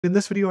In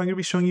this video, I'm going to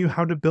be showing you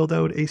how to build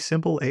out a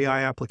simple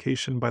AI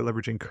application by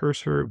leveraging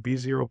Cursor,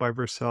 V0 by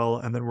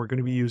Vercel, and then we're going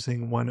to be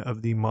using one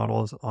of the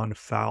models on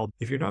FAL.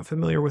 If you're not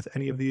familiar with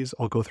any of these,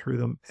 I'll go through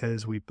them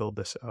as we build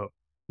this out.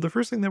 The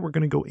first thing that we're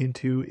going to go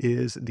into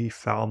is the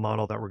FAL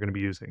model that we're going to be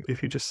using.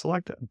 If you just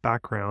select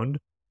background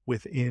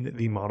within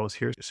the models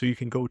here, so you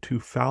can go to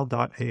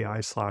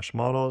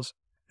fal.ai/models.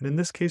 And in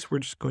this case, we're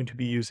just going to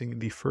be using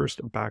the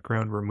first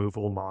background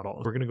removal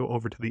model. We're going to go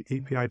over to the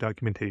API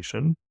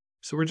documentation.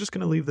 So we're just going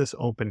to leave this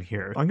open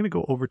here. I'm going to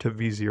go over to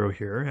V0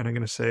 here, and I'm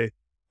going to say,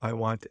 I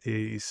want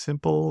a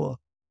simple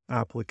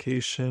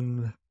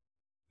application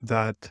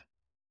that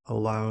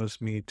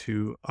allows me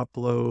to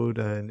upload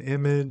an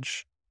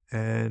image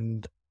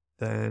and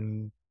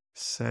then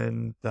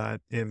send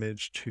that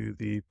image to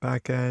the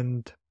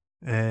backend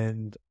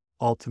and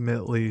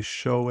ultimately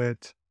show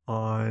it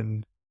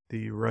on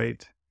the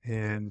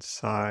right-hand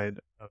side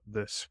of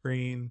the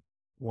screen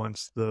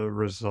once the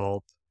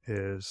result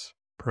is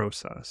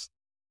processed.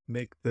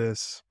 Make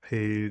this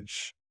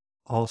page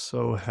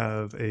also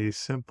have a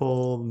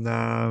simple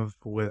nav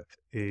with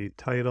a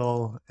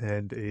title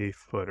and a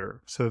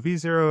footer. So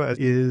V0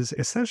 is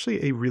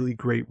essentially a really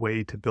great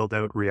way to build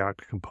out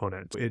React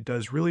components. It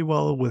does really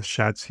well with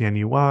Shadcn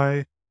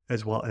UI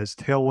as well as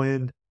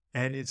Tailwind,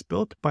 and it's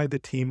built by the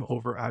team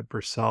over at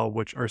Vercel,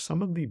 which are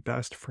some of the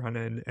best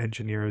front-end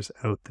engineers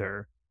out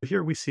there.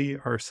 Here we see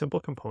our simple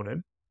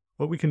component.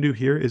 What we can do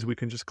here is we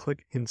can just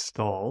click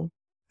install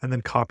and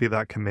then copy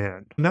that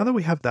command. Now that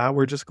we have that,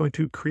 we're just going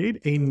to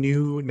create a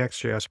new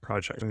Next.js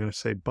project. I'm going to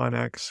say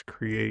bunx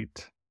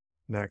create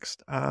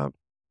next app,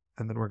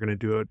 and then we're going to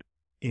do it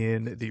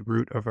in the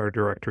root of our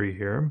directory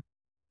here.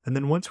 And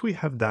then once we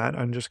have that,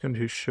 I'm just going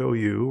to show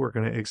you, we're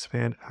going to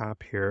expand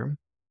app here,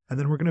 and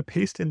then we're going to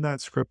paste in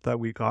that script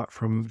that we got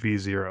from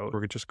V0.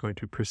 We're just going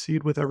to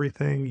proceed with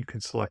everything. You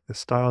can select the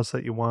styles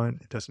that you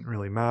want. It doesn't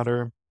really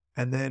matter.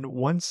 And then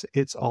once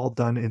it's all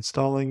done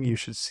installing, you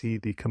should see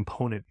the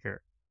component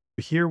here.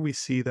 Here we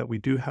see that we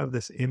do have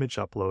this image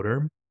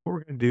uploader. What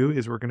we're going to do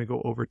is we're going to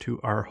go over to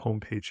our home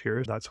page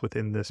here. That's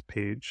within this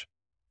page.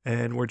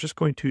 And we're just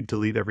going to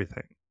delete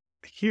everything.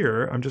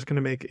 Here, I'm just going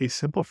to make a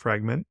simple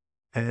fragment,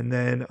 and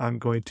then I'm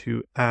going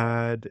to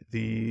add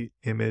the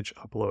image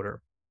uploader.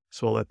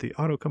 So I'll let the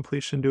auto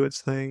completion do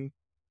its thing.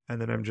 And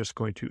then I'm just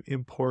going to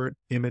import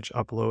image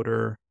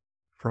uploader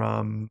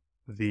from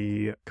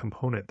the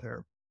component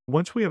there.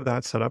 Once we have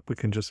that set up, we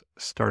can just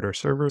start our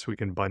server. So we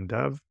can bun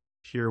dev.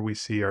 Here we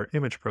see our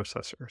image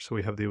processor. So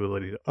we have the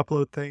ability to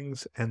upload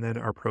things and then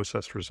our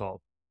process result.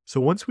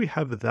 So once we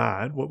have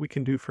that, what we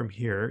can do from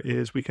here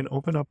is we can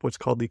open up what's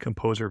called the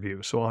composer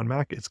view. So on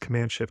Mac, it's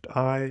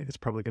Command-Shift-I. It's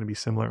probably going to be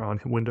similar on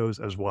Windows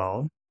as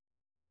well.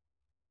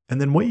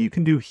 And then what you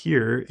can do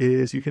here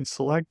is you can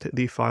select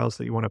the files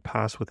that you want to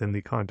pass within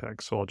the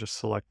context. So I'll just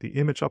select the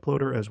image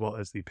uploader as well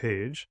as the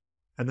page.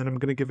 And then I'm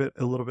going to give it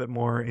a little bit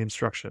more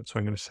instruction. So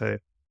I'm going to say,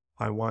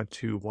 I want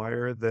to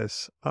wire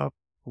this up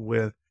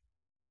with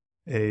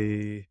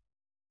a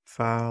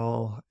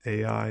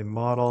fal.ai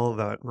model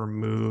that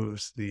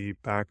removes the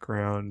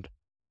background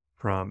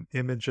from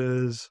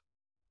images,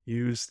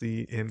 use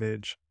the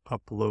image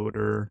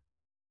uploader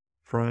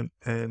front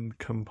end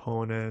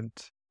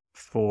component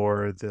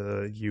for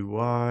the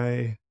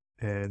UI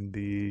and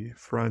the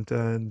front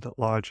end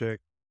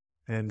logic,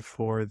 and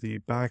for the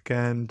back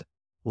end,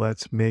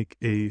 let's make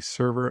a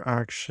server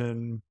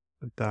action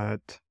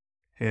that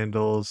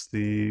handles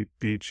the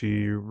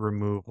BG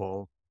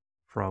removal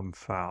from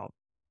fal.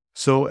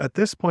 So at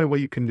this point, what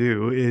you can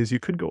do is you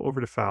could go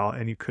over to fal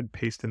and you could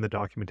paste in the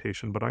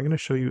documentation, but I'm going to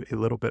show you a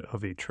little bit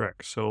of a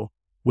trick. So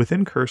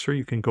within Cursor,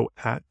 you can go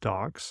at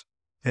docs,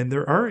 and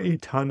there are a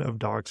ton of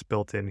docs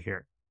built in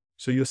here.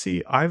 So you'll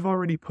see I've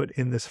already put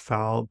in this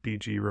fal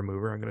BG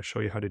remover. I'm going to show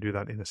you how to do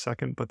that in a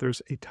second, but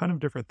there's a ton of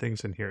different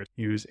things in here.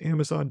 Use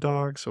Amazon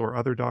docs or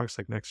other docs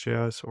like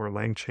Next.js or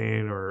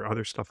LangChain or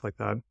other stuff like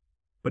that.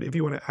 But if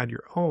you want to add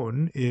your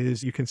own,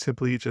 is you can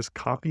simply just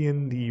copy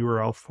in the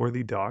URL for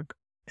the doc,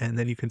 and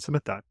then you can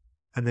submit that.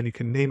 And then you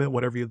can name it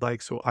whatever you'd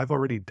like. So I've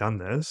already done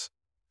this.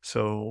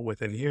 So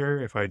within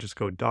here, if I just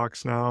go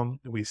docs now,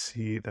 we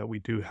see that we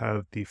do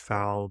have the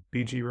fal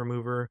BG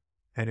remover,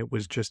 and it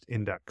was just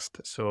indexed.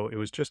 So it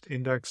was just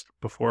indexed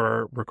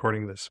before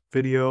recording this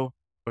video.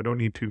 I don't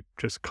need to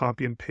just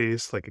copy and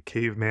paste like a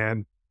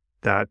caveman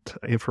that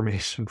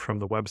information from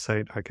the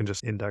website. I can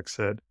just index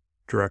it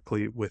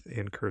directly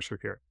within Cursor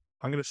here.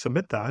 I'm going to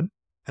submit that.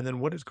 And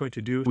then what it's going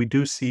to do, we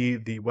do see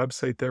the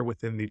website there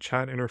within the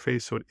chat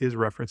interface. So it is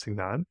referencing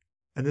that.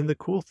 And then the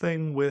cool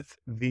thing with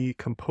the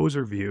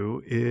composer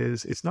view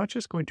is it's not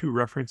just going to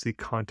reference the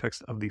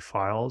context of the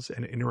files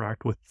and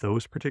interact with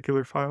those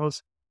particular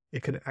files.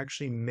 It can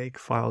actually make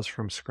files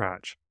from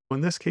scratch.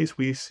 In this case,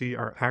 we see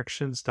our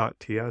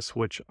actions.ts,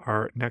 which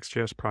our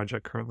Next.js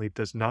project currently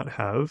does not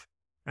have.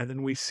 And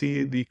then we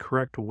see the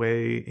correct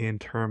way in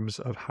terms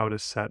of how to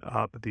set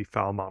up the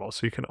fal model.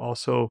 So you can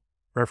also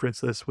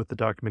reference this with the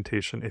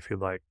documentation if you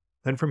like.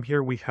 Then from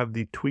here, we have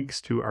the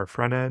tweaks to our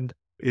front end.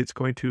 It's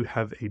going to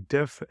have a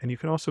diff, and you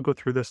can also go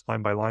through this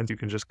line by line. You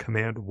can just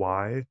Command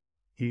Y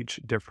each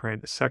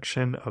different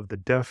section of the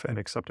diff and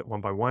accept it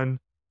one by one,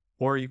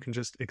 or you can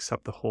just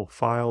accept the whole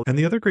file. And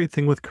the other great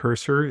thing with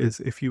Cursor is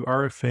if you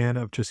are a fan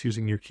of just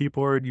using your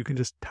keyboard, you can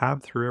just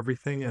tab through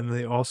everything, and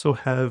they also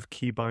have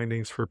key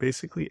bindings for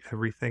basically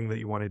everything that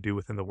you want to do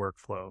within the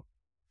workflow.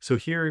 So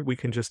here we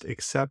can just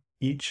accept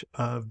each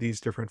of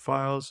these different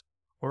files,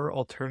 or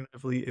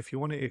alternatively, if you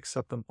want to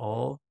accept them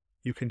all,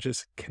 you can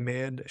just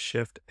Command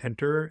Shift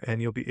Enter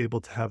and you'll be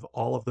able to have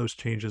all of those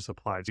changes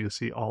applied. So you'll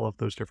see all of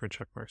those different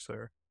check marks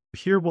there.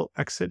 Here we'll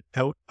exit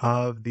out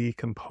of the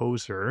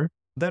composer.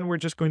 Then we're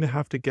just going to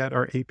have to get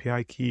our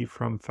API key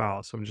from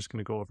fal. So I'm just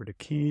going to go over to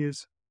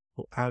keys.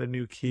 We'll add a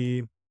new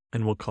key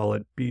and we'll call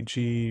it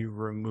BG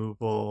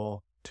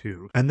removal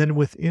 2. And then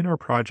within our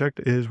project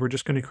is we're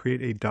just going to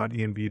create a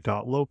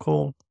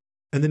 .env.local.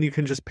 And then you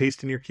can just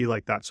paste in your key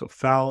like that. So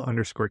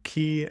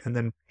fal_key and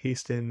then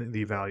paste in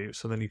the value.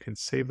 So then you can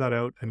save that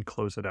out and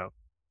close it out.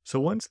 So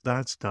once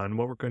that's done,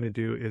 what we're going to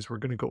do is we're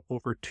going to go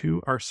over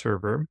to our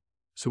server.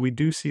 So we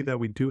do see that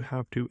we do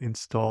have to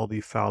install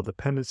the fal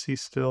dependency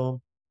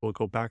still. We'll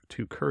go back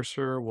to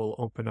Cursor. We'll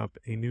open up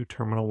a new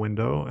terminal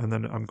window and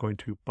then I'm going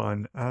to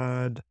bun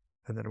add.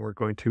 And then we're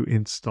going to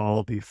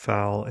install the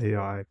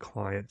fal.ai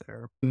client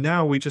there.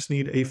 Now we just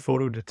need a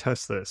photo to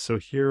test this. So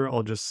here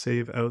I'll just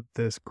save out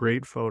this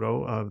great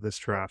photo of this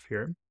giraffe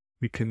here.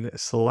 We can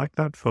select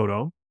that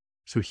photo.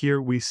 So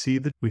here we see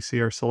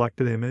our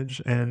selected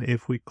image. And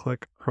if we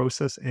click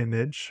process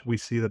image, we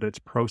see that it's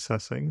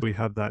processing. We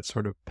have that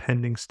sort of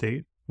pending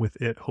state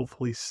with it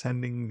hopefully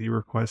sending the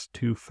request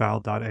to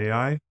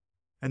fal.ai.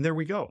 And there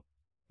we go.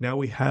 Now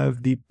we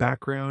have the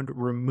background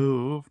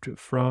removed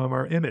from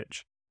our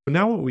image. So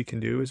now what we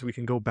can do is we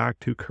can go back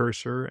to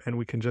Cursor and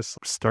we can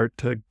just start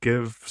to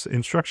give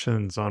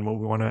instructions on what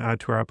we want to add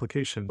to our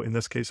application. In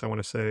this case, I want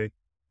to say,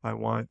 I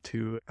want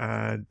to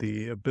add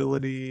the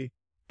ability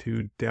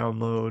to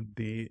download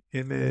the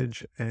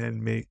image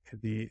and make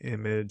the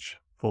image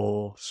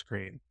full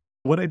screen.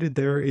 What I did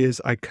there is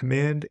I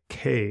Command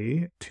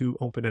K to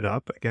open it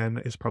up.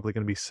 Again, it's probably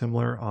going to be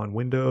similar on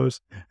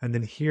Windows. And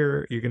then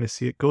here you're going to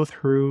see it go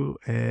through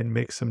and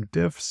make some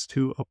diffs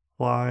to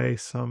apply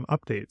some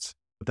updates.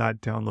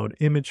 That download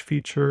image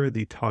feature,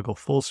 the toggle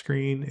full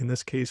screen. In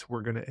this case,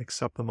 we're going to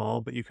accept them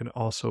all, but you can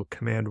also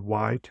Command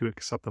Y to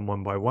accept them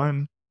one by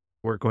one.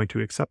 We're going to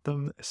accept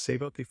them,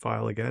 save out the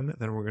file again,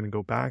 then we're going to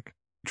go back.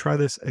 Try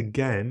this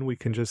again. We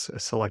can just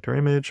select our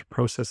image,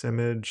 process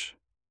image,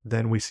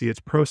 then we see it's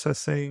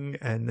processing,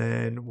 and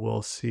then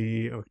we'll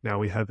see, now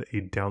we have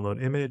a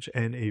download image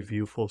and a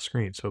view full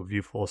screen. So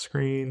view full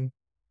screen,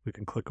 we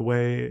can click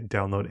away,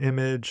 download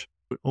image.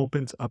 It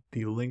opens up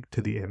the link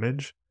to the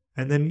image.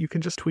 And then you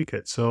can just tweak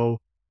it. So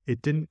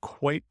it didn't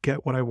quite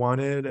get what I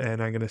wanted.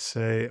 And I'm going to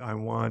say, I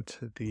want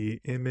the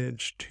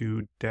image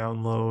to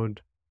download,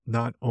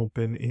 not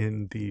open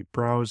in the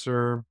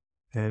browser.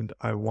 And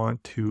I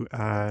want to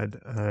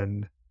add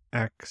an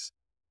X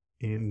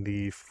in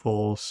the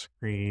full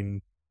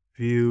screen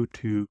view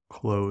to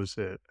close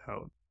it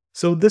out.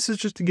 So this is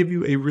just to give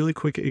you a really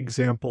quick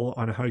example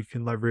on how you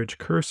can leverage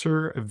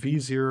Cursor,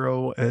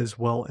 V0, as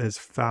well as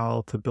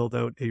fal to build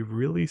out a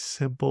really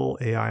simple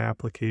AI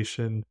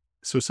application.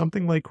 So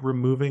something like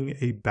removing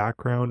a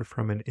background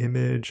from an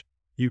image,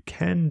 you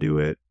can do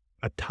it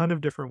a ton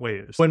of different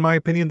ways. So in my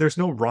opinion, there's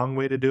no wrong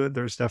way to do it.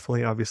 There's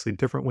definitely obviously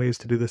different ways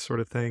to do this sort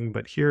of thing.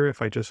 But here,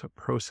 if I just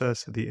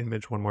process the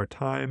image one more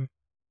time,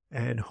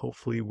 and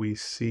hopefully we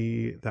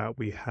see that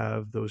we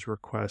have those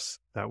requests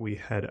that we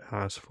had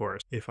asked for.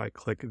 If I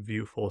click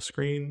view full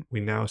screen,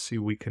 we now see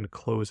we can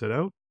close it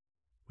out.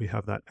 We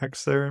have that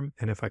X there.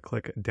 And if I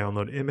click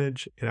download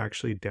image, it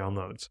actually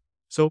downloads.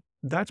 So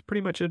that's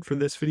pretty much it for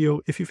this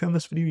video. If you found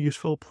this video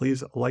useful,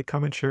 please like,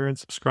 comment, share, and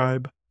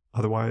subscribe.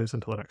 Otherwise,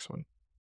 until the next one.